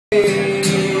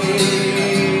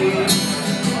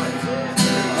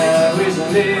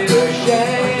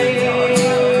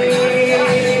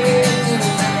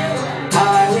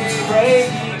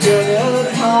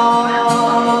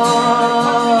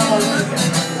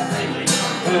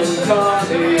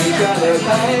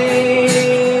pain,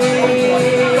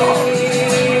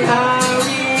 how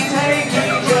we take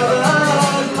each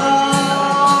other's love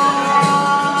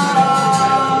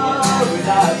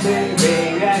without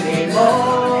thinking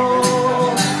anymore,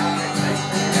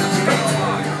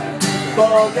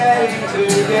 forgetting to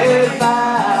get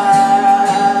back.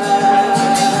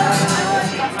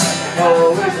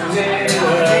 Oh, isn't it a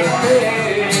pity?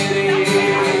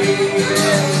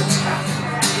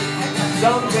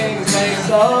 Some things take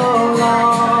so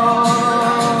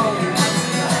long,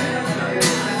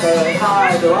 but how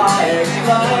do I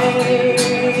explain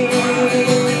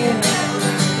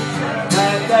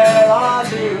that there are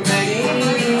too many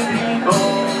people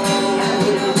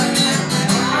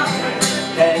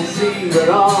can see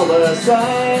we're all the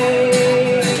same,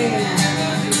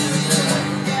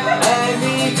 and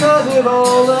because of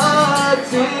all the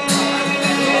tears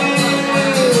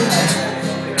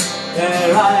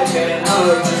that I can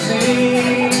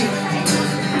oversee,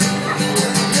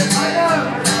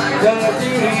 the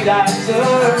beauty that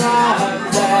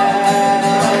surrounds them.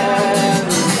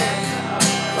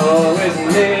 Oh,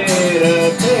 isn't it a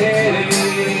pity?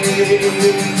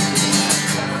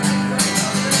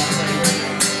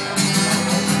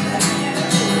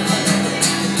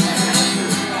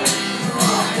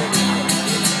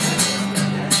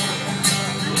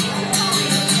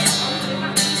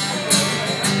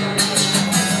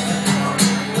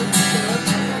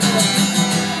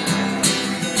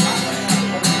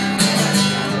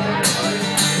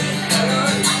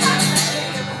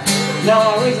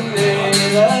 Now isn't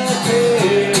it a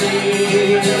pity?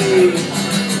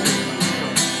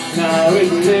 Now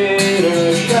isn't it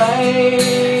a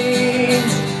shame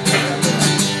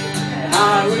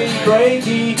how we break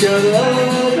each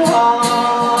other's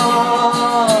hearts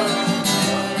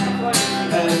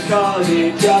and cause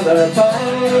each other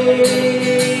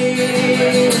pain?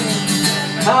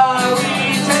 How we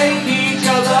take each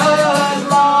other's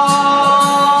love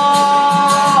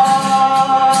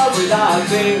without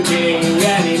thinking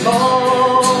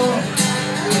anymore,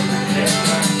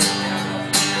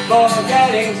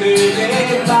 forgetting to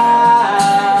get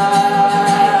back.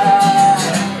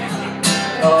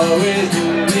 Oh,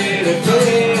 isn't it a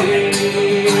pity?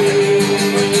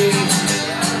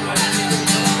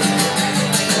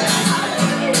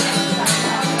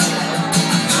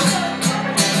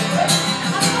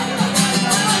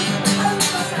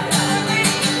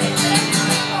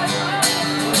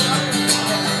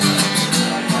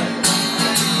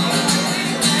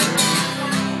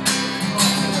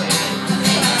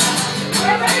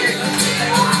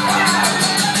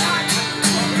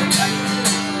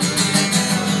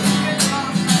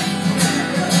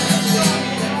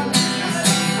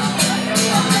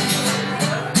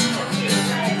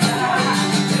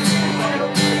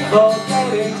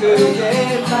 Forgetting to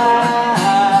get back.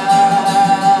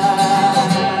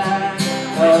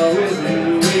 Oh,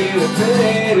 isn't it a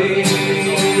pity?